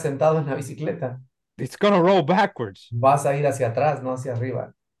solamente te quedas sentado en la bicicleta, it's going to roll backwards. vas a ir hacia atrás, no hacia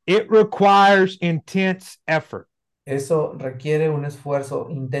arriba. It requires intense effort. Eso requiere un esfuerzo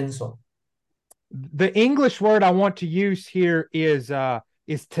intenso. The English word I want to use here is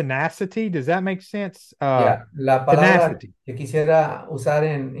tenacity. Does that make sense? Ya, la palabra Tenacity. que quisiera usar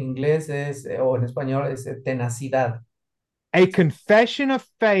en inglés es, o en español es tenacidad. A confession of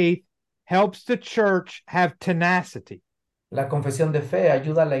faith helps the church have tenacity. La confesión de fe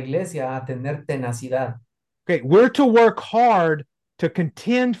ayuda a la iglesia a tener tenacidad. Okay, we're to work hard to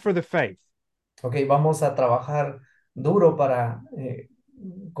contend for the faith. Ok, vamos a trabajar duro para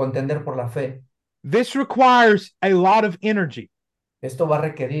contender por la fe. This requires a lot of energy. Esto va a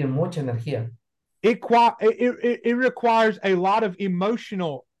requerir mucha energía. It requires a lot of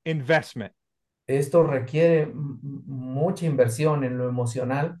emotional investment. Esto requiere mucha inversión en lo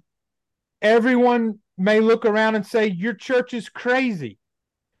emocional. Everyone may look around and say, your church is crazy.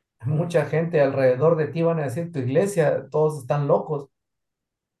 Mucha gente alrededor de ti van a decir, tu iglesia, todos están locos.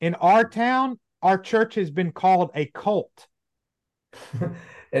 In our town, our church has been called a cult.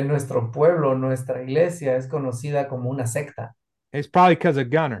 En nuestro pueblo, nuestra iglesia es conocida como una secta. It's probably because of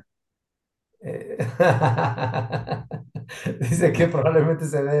Gunner. Dice que probablemente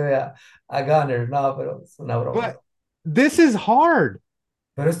se debe a Gunner. No, pero es una broma. But this is hard.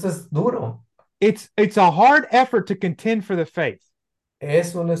 Pero esto es duro. It's a hard effort to contend for the faith.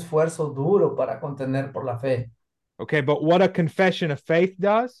 Es un esfuerzo duro para contender por la fe. Okay, but what a confession of faith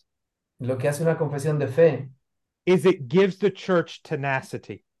does Lo que hace una confesión de fe is it gives the church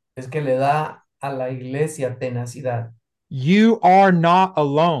tenacity. es que le da a la iglesia tenacidad. You are not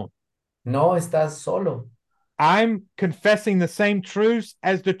alone. No estás solo. I'm confessing the same truths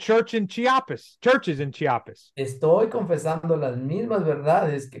as the churches in Chiapas. Estoy confesando las mismas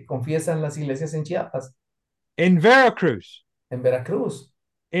verdades que confiesan las iglesias en Chiapas, In Veracruz, en Veracruz,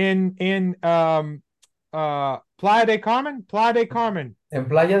 in Playa del Carmen, en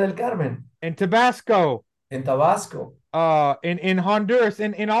Playa del Carmen, in Tabasco, en Tabasco, in Honduras,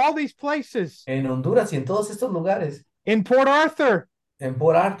 in all these places, en Honduras y en todos estos lugares, in Port Arthur, en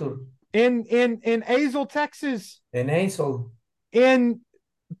Port Arthur, in Azle, Texas, en Azle, in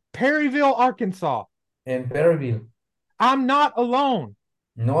Perryville, Arkansas. en Perryville. I'm not alone.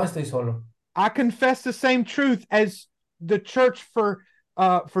 No estoy solo. I confess the same truth as the church for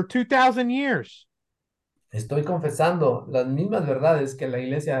 2,000 years. Estoy confesando las mismas verdades que la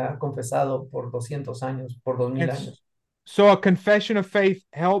iglesia ha confesado por 200 años, por 2000 And años. so a confession of faith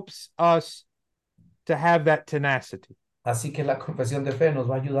helps us to have that tenacity. Así que la confesión de fe nos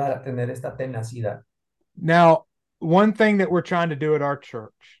va a ayudar a tener esta tenacidad. Now, one thing that we're trying to do at our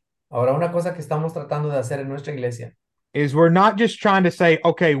church Ahora, una cosa que estamos tratando de hacer en nuestra iglesia is we're not just trying to say,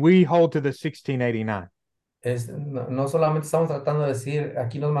 okay, we hold to the 1689. es, no solamente estamos tratando de decir,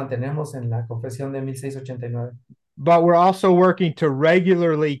 aquí nos mantenemos en la confesión de 1689, But we're also working to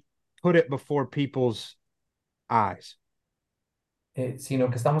regularly put it before people's eyes. Sino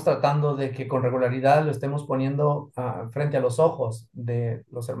que estamos tratando de que con regularidad lo estemos poniendo frente a los ojos de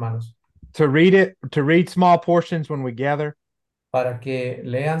los hermanos, To read small portions when we gather, para que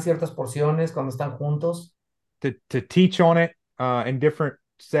lean ciertas porciones cuando están juntos, to teach on it in different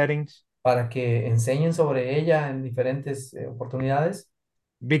settings, para que enseñen sobre ella en diferentes oportunidades,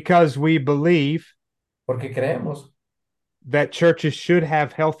 because we believe porque creemos that churches should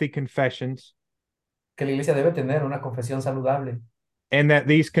have healthy confessions que la iglesia debe tener una confesión saludable and that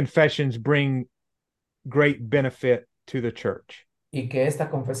these confessions bring great benefit to the church. y que esta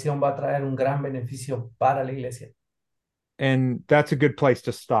confesión va a traer un gran beneficio para la iglesia. And that's a good place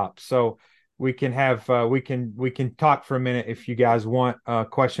to stop. So we can have we can talk for a minute if you guys want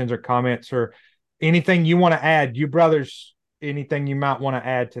questions or comments or anything you want to add. You brothers, anything you might want to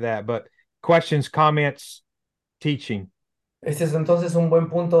add to that, but questions, comments, teaching. Este es entonces un buen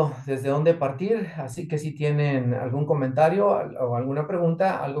punto desde donde partir, así que si tienen algún comentario o alguna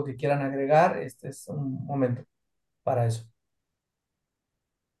pregunta, algo que quieran agregar, este es un momento para eso.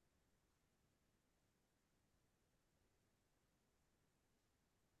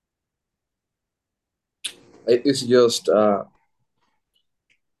 It's just a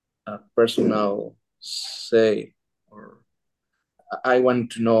personal say, or I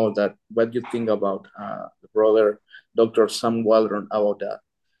want to know that what you think about the brother Dr. Sam Waldron about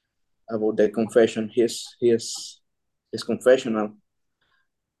the confession. His his confessional.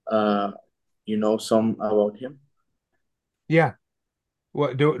 You know some about him? Yeah.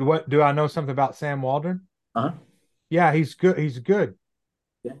 What do I know something about Sam Waldron? Uh-huh. Yeah, he's good. He's good.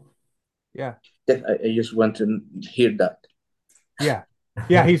 Yeah. Yeah. Yeah, I just want to hear that. Yeah.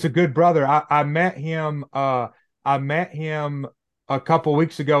 Yeah, he's a good brother. I met him I met him a couple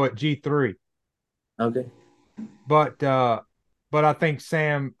weeks ago at G3. Okay. But I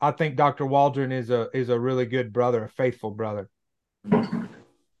think Dr. Waldron is a really good brother, a faithful brother. He, Thank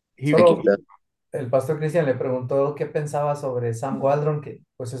you Solo for that. el pastor Cristian le preguntó qué pensaba sobre Sam Waldron, que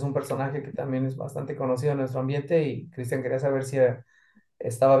pues es un personaje que también es bastante conocido en nuestro ambiente, y Cristian quería saber si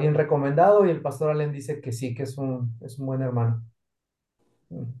estaba bien recomendado, y el pastor Allen dice que sí, que es un buen hermano.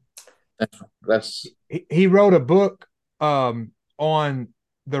 Mm. Gracias. he wrote a book on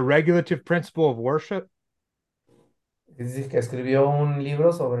the regulative principle of worship. Dice que escribió un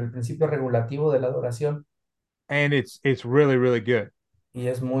libro sobre el principio regulativo de la adoración, And it's really, really good. y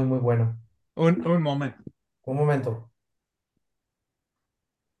es muy, muy bueno. Un momento. Un momento.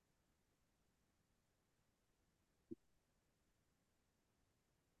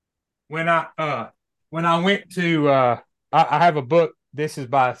 When I went to I have a book. This is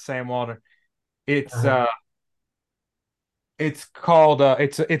by Sam Waldron. It's Ajá. it's called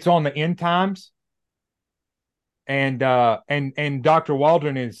it's on the end times. And Dr.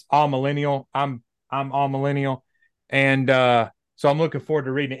 Waldron is all millennial. I'm all millennial. And so I'm looking forward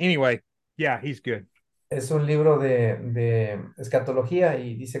to reading it. Anyway, yeah, he's good. Es un libro de escatología,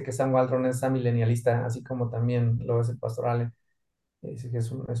 y dice que Sam Waldron es amilenialista, así como también lo es el pastor Allen. Y dice que es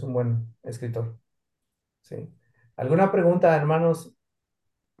un buen escritor. Sí. ¿Alguna pregunta, hermanos?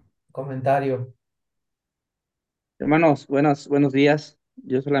 Comentario. Hermanos, buenos días.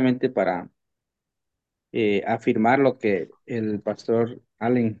 Yo solamente para afirmar lo que el pastor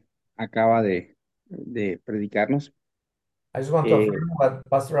Allen acaba de predicarnos. I just want to Eh, affirm what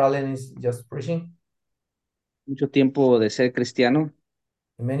Pastor Allen is just preaching. Mucho tiempo de ser cristiano,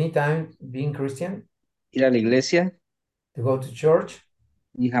 Many times being Christian, ir a la iglesia, to go to church,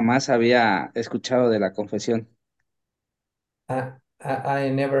 y jamás había escuchado de la confesión. I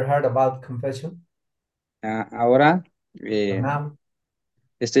never heard about confession, Ahora but eh, now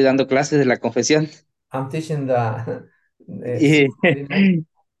estoy dando clases de la confesión I'm teaching the y, sixth commandment,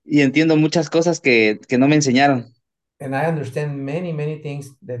 y entiendo muchas cosas que no me enseñaron. and I understand many, many things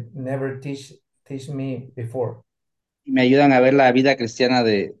that never teach me before. Y me ayudan a ver la vida cristiana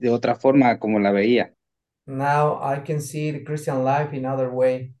de otra forma como la veía. Now I can see the Christian life in other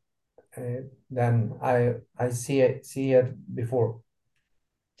way than I see it before.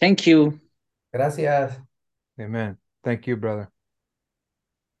 Thank you. Gracias. Amen. Thank you, brother.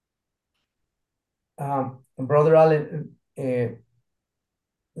 Brother Allen,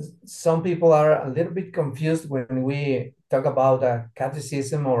 some people are a little bit confused when we talk about a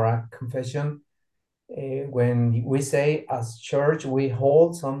catechism or a confession. When we say as church we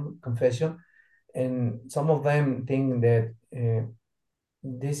hold some confession, and some of them think that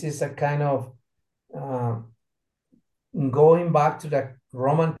this is a kind of going back to the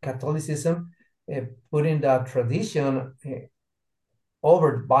Roman Catholicism, putting the tradition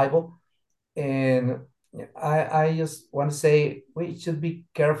over the Bible. And I just want to say we should be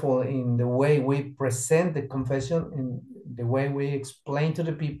careful in the way we present the confession, in the way we explain to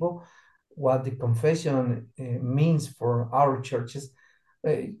the people what the confession means for our churches.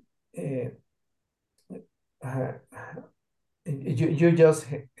 You just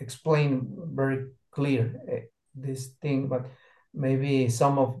explain very clear this thing, but maybe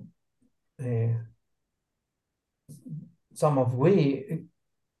some of we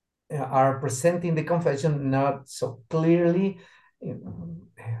are presenting the confession not so clearly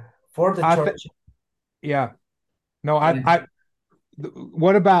for the church. Yeah. No,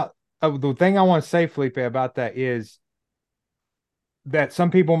 what about the thing I want to say, Felipe, about that is that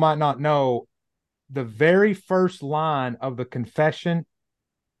some people might not know the very first line of the confession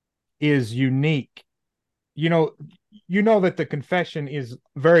is unique. You know that the confession is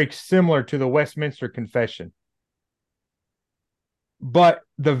very similar to the Westminster Confession. But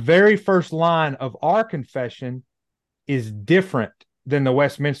the very first line of our confession is different than the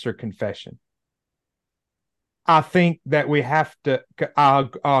Westminster Confession. I think that we have to, I'll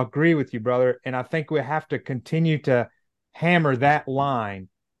agree with you, brother. And I think we have to continue to hammer that line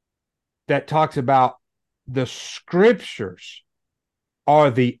that talks about the scriptures are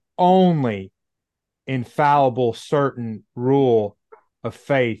the only infallible, certain rule of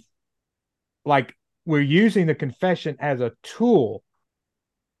faith. Like, we're using the confession as a tool,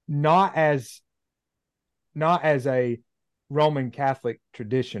 not as a Roman Catholic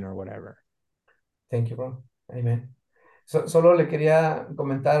tradition or whatever. Thank you, bro. Amen. Solo le quería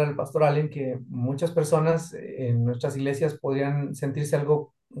comentar al pastor Allen que muchas personas en nuestras iglesias podrían sentirse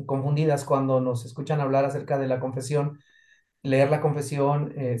algo confundidas cuando nos escuchan hablar acerca de la confesión, leer la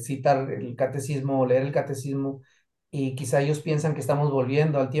confesión, citar el catecismo o leer el catecismo, y quizá ellos piensan que estamos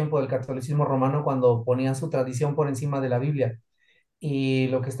volviendo al tiempo del catolicismo romano cuando ponían su tradición por encima de la Biblia. Y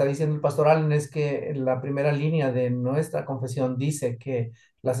lo que está diciendo el pastor Allen es que la primera línea de nuestra confesión dice que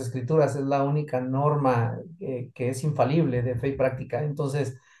las escrituras es la única norma que es infalible de fe y práctica.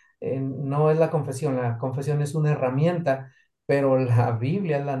 Entonces, no es la confesión es una herramienta, pero la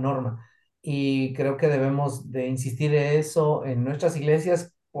Biblia es la norma. Y creo que debemos de insistir en eso en nuestras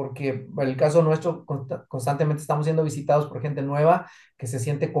iglesias porque en el caso nuestro constantemente estamos siendo visitados por gente nueva que se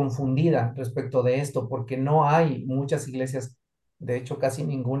siente confundida respecto de esto, porque no hay muchas iglesias, de hecho casi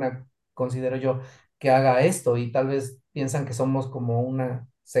ninguna, considero yo, que haga esto, y tal vez piensan que somos como una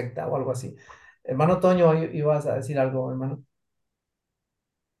secta o algo así. Hermano Toño, ibas a decir algo, hermano.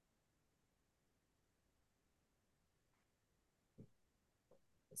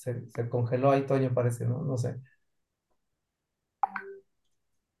 Se congeló ahí Toño, parece, ¿no? No sé.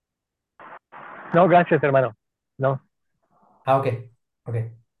 No, gracias, hermano. No. Ah, ok, ok.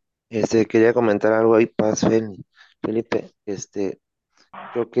 Quería comentar algo ahí, Felipe,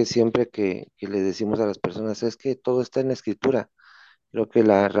 creo que siempre que le decimos a las personas es que todo está en la escritura. Creo que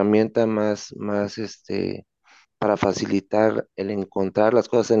la herramienta más, para facilitar el encontrar las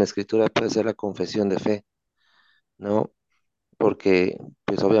cosas en la escritura puede ser la confesión de fe, ¿no? Porque,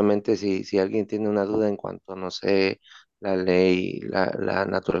 pues obviamente si alguien tiene una duda en cuanto, no sé, la ley, la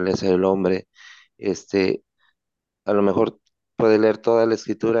naturaleza del hombre, este, a lo mejor puede leer toda la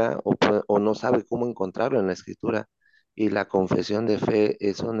escritura o no sabe cómo encontrarlo en la escritura. Y la confesión de fe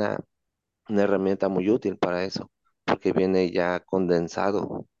es una herramienta muy útil para eso, porque viene ya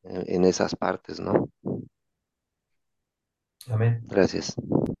condensado en esas partes, ¿no? Amén. Gracias.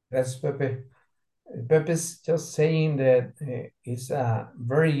 Gracias, Pepe. Pepe is just saying that it's a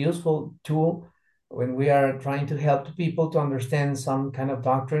very useful tool when we are trying to help people to understand some kind of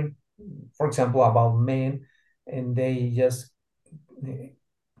doctrine, for example, about men, and they just uh,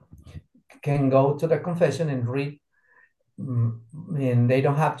 can go to the confession and read, and they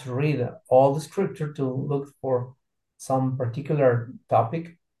don't have to read all the scripture to look for some particular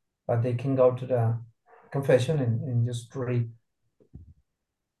topic, but they can go to the confession and just read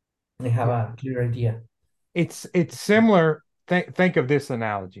and have a clear idea. It's similar. Think of this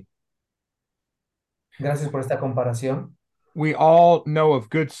analogy. Gracias por esta comparación. We all know of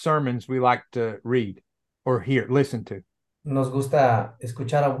good sermons we like to read or listen to. Nos gusta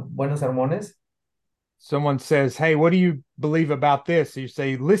escuchar a buenos sermones. Someone says, "Hey, what do you believe about this?" You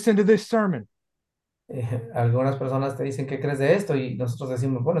say, "Listen to this sermon." Algunas personas te dicen, ¿qué crees de esto? Y nosotros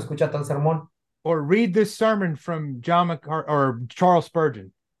decimos, bueno, escucha tal sermón. Or read this sermon from John MacArthur or Charles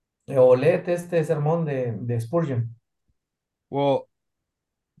Spurgeon. O léete este sermón de Spurgeon. Well,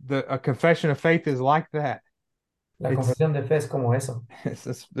 a confession of faith is like that. La It's, confesión de fe es como eso.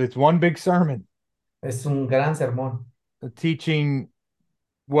 it's one big sermon Es un gran sermón. teaching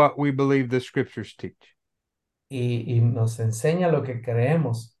what we believe the scriptures teach. Y nos enseña lo que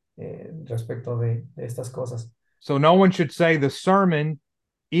creemos respecto de estas cosas. So no one should say the sermon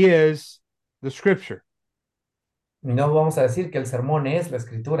is the scripture. No vamos a decir que el sermón es la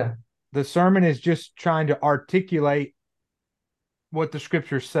escritura. The sermon is just trying to articulate what the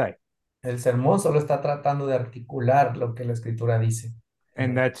scriptures say. El sermón solo está tratando de articular lo que la escritura dice.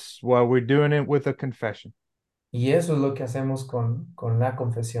 And that's why we're doing it with a confession. Y eso es lo que hacemos con la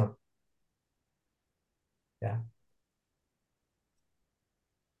confesión. ¿Ya?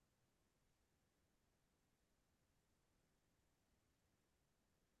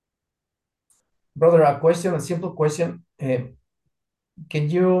 Brother, a simple question. Can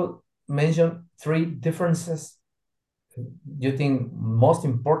you mention 3 differences, you think most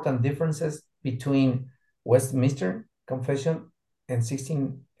important differences between Westminster Confession and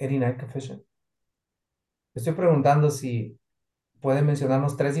 1689 Confession? Estoy preguntando si puede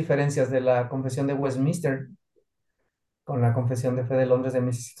mencionarnos 3 diferencias de la Confesión de Westminster con la Confesión de Fe de Londres de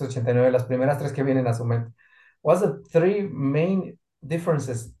 1689, las primeras 3 que vienen a su mente. What's the 3 main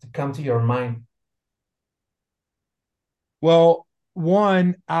differences to come to your mind? Well,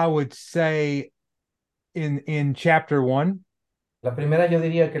 one, I would say in chapter 1, La primera yo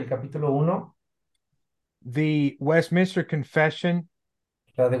diría que el capítulo 1, the Westminster Confession,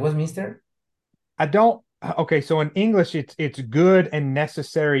 la de Westminster. Okay, so in English it's good and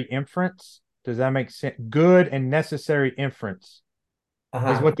necessary inference. Does that make sense? Good and necessary inference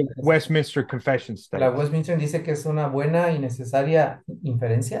Ajá. is what the Westminster Confession states. La Westminster dice que es una buena y necesaria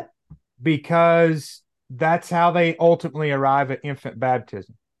inferencia. Because that's how they ultimately arrive at infant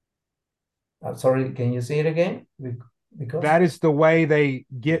baptism. Sorry, can you say it again? Because. That is the way they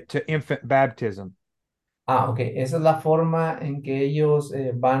get to infant baptism. Ok, esa es la forma en que ellos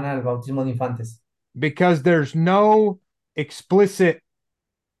van al bautismo de infantes. Because there's no explicit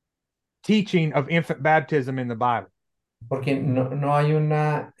teaching of infant baptism in the Bible. Porque no hay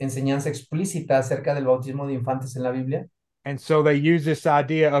una enseñanza explícita acerca del bautismo de infantes en la Biblia. And so they use this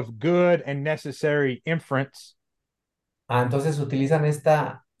idea of good and necessary inference Entonces utilizan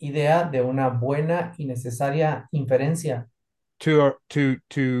esta idea de una buena y necesaria inferencia to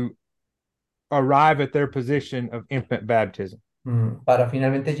arrive at their position of infant baptism. Para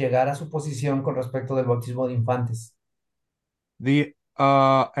finalmente llegar a su posición con respecto del bautismo de infantes.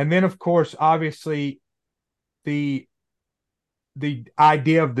 And then of course, obviously, the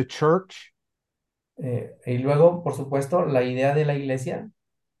idea of the church. Y luego, por supuesto, la idea de la iglesia.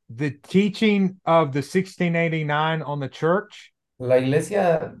 The teaching of the 1689 on the church. La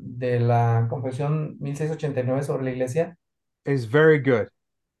iglesia de la Confesión 1689 sobre la iglesia is very good.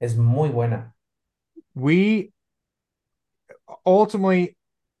 Es muy buena. We ultimately,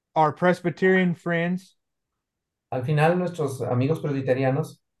 our Presbyterian friends, Al final, nuestros amigos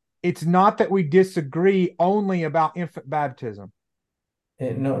presbiterianos, it's not that we disagree only about infant baptism.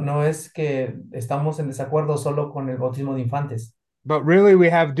 No es que estamos en desacuerdo solo con el bautismo de infantes. But really we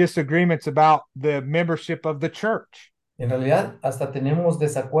have disagreements about the membership of the church. En realidad, hasta tenemos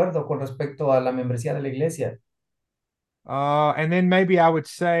desacuerdo con respecto a la membresía de la iglesia. And then maybe I would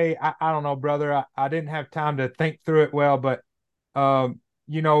say, I don't know, brother, I didn't have time to think through it well, but,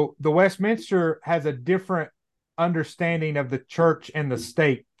 the Westminster has a different understanding of the church and the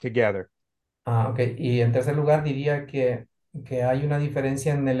state together. Ok. Y en tercer lugar, diría que hay una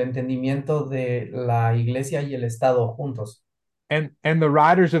diferencia en el entendimiento de la iglesia y el Estado juntos. And the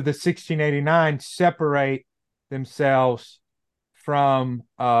writers of the 1689 separate themselves from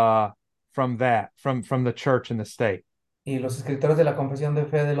the church and the state. Y los escritores de la Confesión de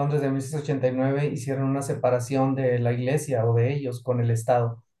Fe de Londres de 1689 hicieron una separación de la iglesia o de ellos con el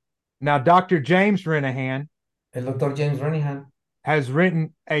Estado. Now, Dr. James Renihan, el Dr. James Renihan, has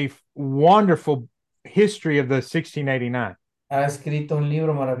written a wonderful history of the 1689. Ha escrito un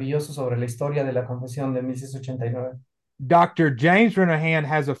libro maravilloso sobre la historia de la Confesión de 1689. Dr. James Renihan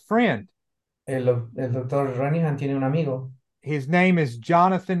has a friend. El Dr. Renihan tiene un amigo. His name is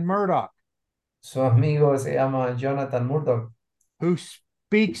Jonathan Murdoch. Su amigo se llama Jonathan Murdoch. Who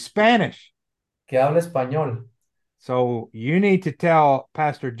speaks Spanish. Que habla español. So you need to tell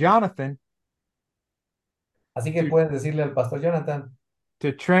Pastor Jonathan. Así que puedes decirle al Pastor Jonathan.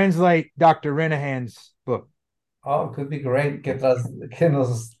 To translate Dr. Renihan's book. Oh, it could be great que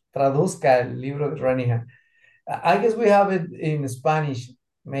nos traduzca el libro de Renihan. I guess we have it in Spanish,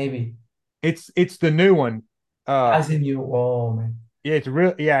 maybe. It's the new one. It's the new. Oh man. Yeah, it's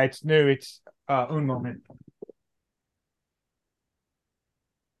real. Yeah, it's new. It's un moment.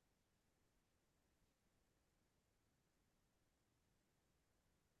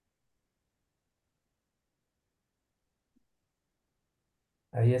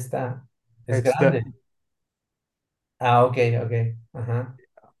 Ahí está. Es grande. Ok. Ajá.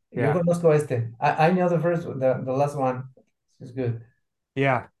 Yeah. Yo conozco este. I know the last one. It's good.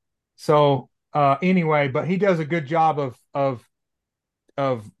 Yeah. So anyway, but he does a good job of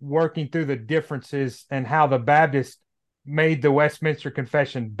working through the differences and how the Baptists made the Westminster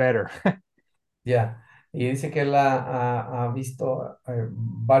Confession better. Yeah. Y dice que él ha visto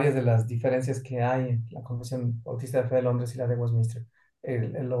varias de las diferencias que hay en la Confesión Bautista de Fe de Londres y la de Westminster.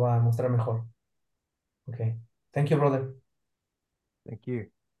 Él lo va a mostrar mejor. Okay. Thank you, brother. Thank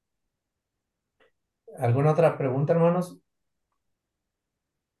you. ¿Alguna otra pregunta, hermanos?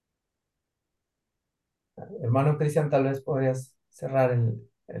 Hermano Cristian, tal vez podrías cerrar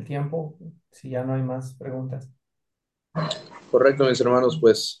el tiempo si ya no hay más preguntas. Correcto, mis hermanos,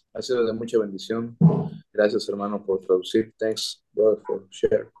 pues ha sido de mucha bendición. Gracias, hermano, por traducir. Thanks, brother, for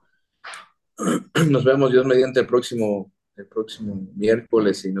share. Nos vemos, Dios mediante, el próximo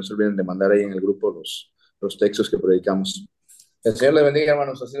miércoles, y no se olviden de mandar ahí en el grupo los textos que predicamos. El Señor le bendiga,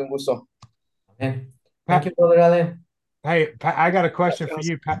 hermanos. Ha sido un gusto. Amén. Thank you, brother Allen. Hey, I got a question for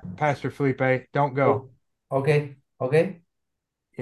you, Pastor Felipe. Don't go. Okay.